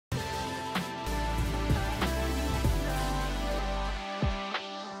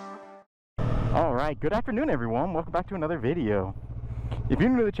Alright, good afternoon everyone. Welcome back to another video. If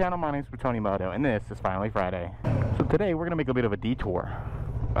you're new to the channel, my name is Moto, and this is Finally Friday. So today we're going to make a bit of a detour.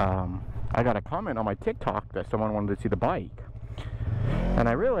 I got a comment on my TikTok that someone wanted to see the bike. And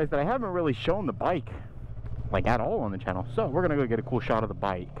I realized that I haven't really shown the bike, like at all on the channel. So we're going to go get a cool shot of the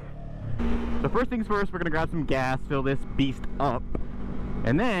bike. So first things first, we're going to grab some gas, fill this beast up.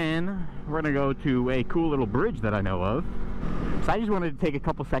 And then we're going to go to a cool little bridge that I know of. So I just wanted to take a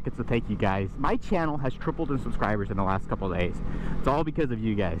couple seconds to thank you guys. My channel has tripled in subscribers in the last couple of days. It's all because of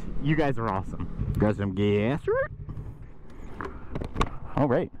you guys. You guys are awesome. Grab some gas.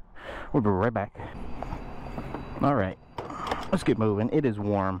 Alright, we'll be right back. Alright, let's get moving. It is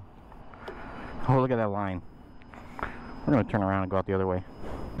warm. Oh, look at that line. We're going to turn around and go out the other way.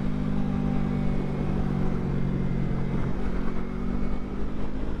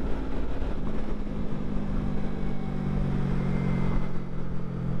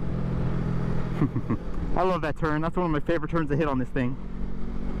 I love that turn. That's one of my favorite turns to hit on this thing.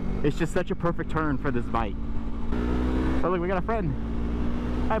 It's just such a perfect turn for this bike. Oh look, we got a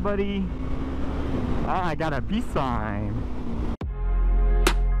friend. Hi buddy. Ah, I got a peace sign.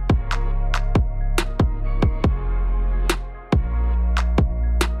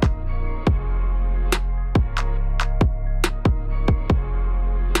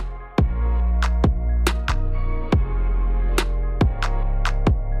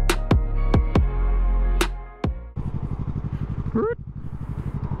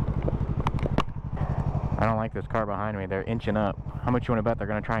 I don't like this car behind me. They're inching up. How much you want to bet they're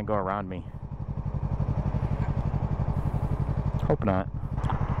going to try and go around me? Hope not.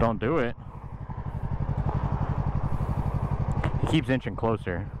 Don't do it. He keeps inching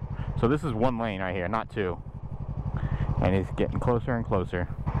closer. So this is one lane right here, not two. And he's getting closer and closer.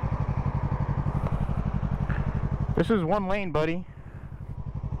 This is one lane, buddy.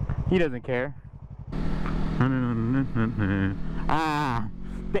 He doesn't care. Ah,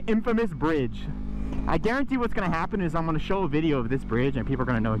 the infamous bridge. I guarantee what's going to happen is I'm going to show a video of this bridge and people are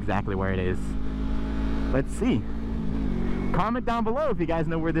going to know exactly where it is. Let's see. Comment down below if you guys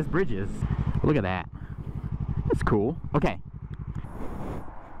know where this bridge is. Look at that. That's cool. Okay.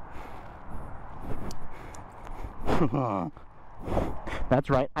 That's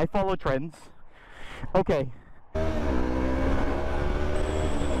right. I follow trends. Okay.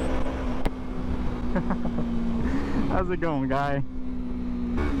 How's it going, guy?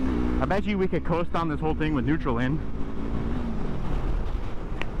 I bet you we could coast on this whole thing with neutral in.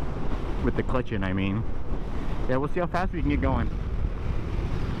 With the clutch in, I mean. Yeah, we'll see how fast we can get going.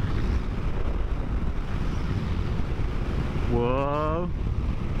 Whoa.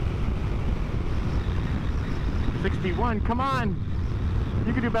 61, come on!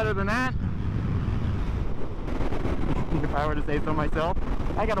 You can do better than that. If I were to say so myself.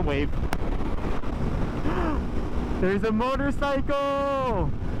 I gotta wave. There's a motorcycle!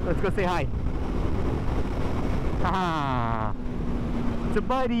 Let's go say hi. Haha. It's a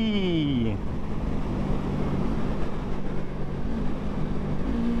buddy.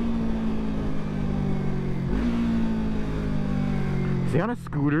 Is he on a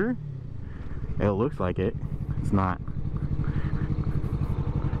scooter? It looks like it. It's not.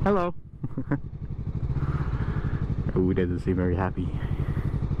 Hello. Oh, he doesn't seem very happy.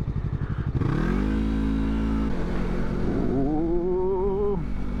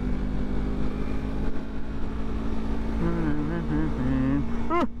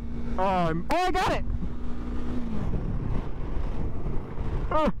 Oh, I got it!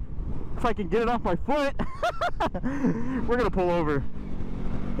 Oh, if I can get it off my foot. We're gonna pull over.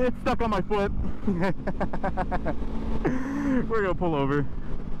 It's stuck on my foot. We're gonna pull over.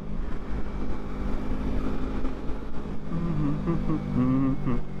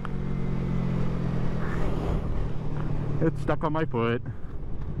 It's stuck on my foot.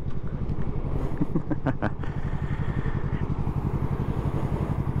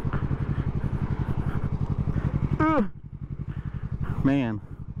 Man,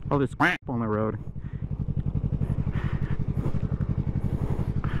 all this crap on the road.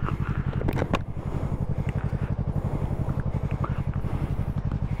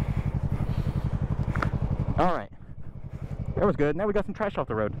 Alright, that was good. Now we got some trash off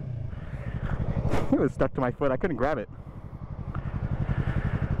the road. It was stuck to my foot. I couldn't grab it.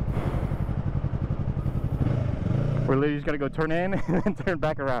 We're literally just gonna go turn in and then turn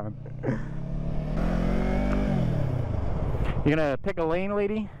back around. You gonna pick a lane,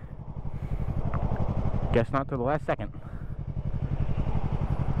 lady? Guess not till the last second.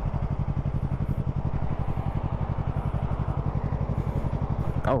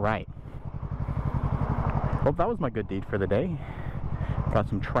 Alright. Well, that was my good deed for the day. Got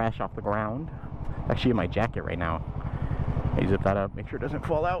some trash off the ground. actually in my jacket right now. Let me zip that up, make sure it doesn't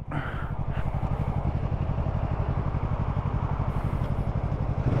fall out.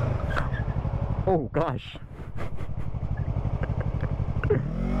 Oh gosh.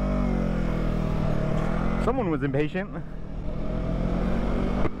 Someone was impatient.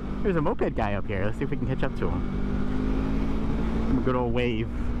 There's a moped guy up here. Let's see if we can catch up to him. A good old wave.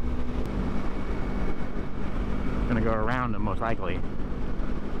 Gonna go around him most likely.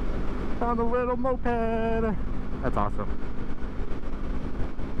 On the little moped. That's awesome.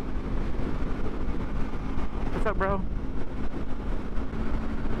 What's up, bro?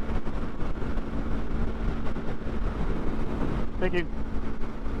 Thank you.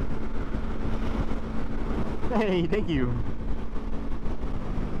 Hey, thank you.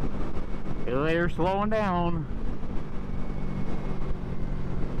 They're slowing down.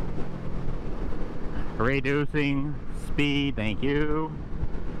 Reducing speed, thank you.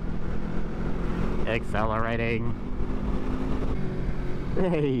 Accelerating.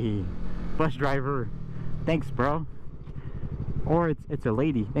 Hey, bus driver. Thanks, bro. Or it's a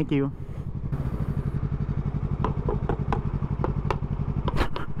lady. Thank you.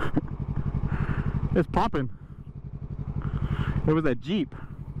 It's popping. It was a Jeep.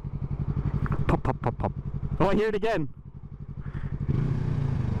 Pop, pop, pop, pop. Oh, I hear it again.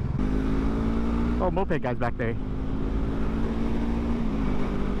 Oh, moped guy's back there.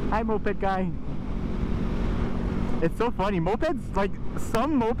 Hi, moped guy. It's so funny. Mopeds, like,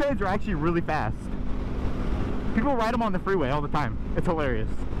 some mopeds are actually really fast. People ride them on the freeway all the time. It's hilarious.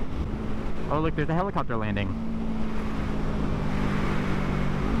 Oh, look, there's a helicopter landing.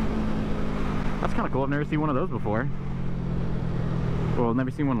 That's kind of cool. I've never seen one of those before. Well, I've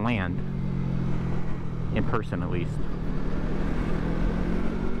never seen one land. In person, at least.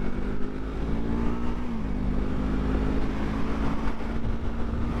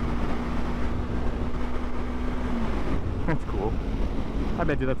 That's cool. I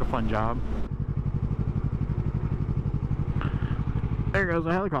bet you that's a fun job. There goes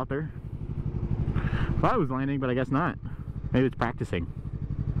a helicopter. Thought it was landing, but I guess not. Maybe it's practicing.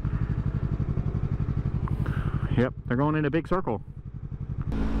 Yep, they're going in a big circle.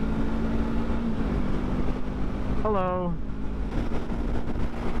 Hello.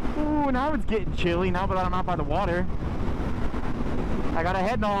 Ooh, now it's getting chilly now that I'm out by the water. I got a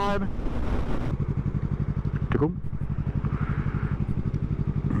head nod.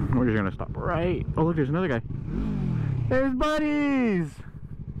 We're just gonna stop right. Oh, look, there's another guy. There's buddies.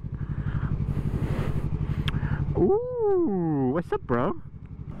 Ooh, what's up, bro?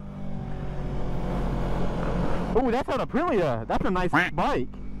 Ooh, that's on Aprilia. That's a nice bike.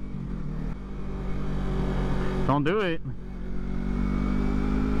 Don't do it.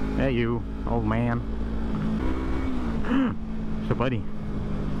 Hey, you, old man. So, buddy.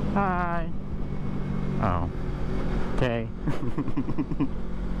 Hi. Oh. Okay.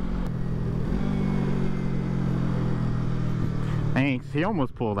 Thanks. He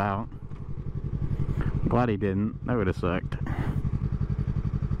almost pulled out. Glad he didn't. That would have sucked.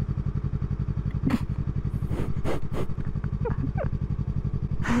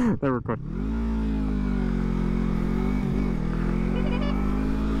 They were good.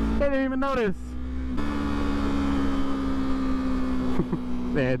 They didn't even notice.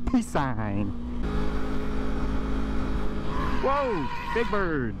 They had peace sign. Whoa! Big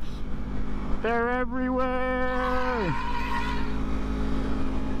birds. They're everywhere.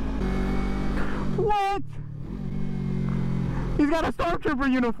 What? He's got a stormtrooper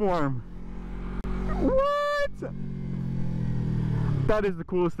uniform. What? That is the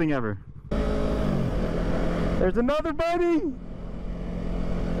coolest thing ever. There's another buddy.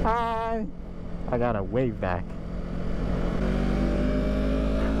 Hi. I got a wave back.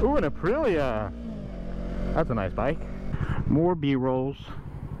 Ooh, an Aprilia. That's a nice bike. More B-rolls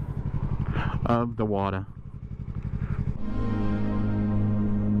of the water.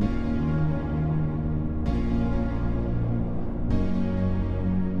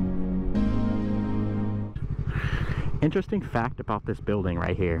 Interesting fact about this building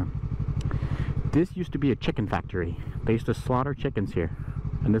right here. This used to be a chicken factory. They used to slaughter chickens here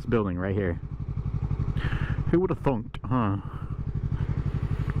in this building right here. Who would have thunked, huh?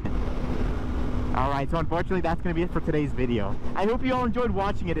 Alright, so unfortunately that's going to be it for today's video. I hope you all enjoyed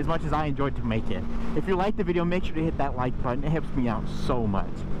watching it as much as I enjoyed to make it. If you liked the video, make sure to hit that like button. It helps me out so much.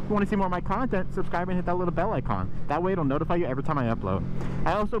 If you want to see more of my content, subscribe and hit that little bell icon. That way it'll notify you every time I upload.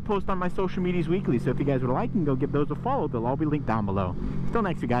 I also post on my social medias weekly, so if you guys would like, you can go give those a follow. They'll all be linked down below. Till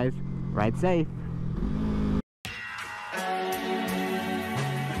next, you guys, ride safe.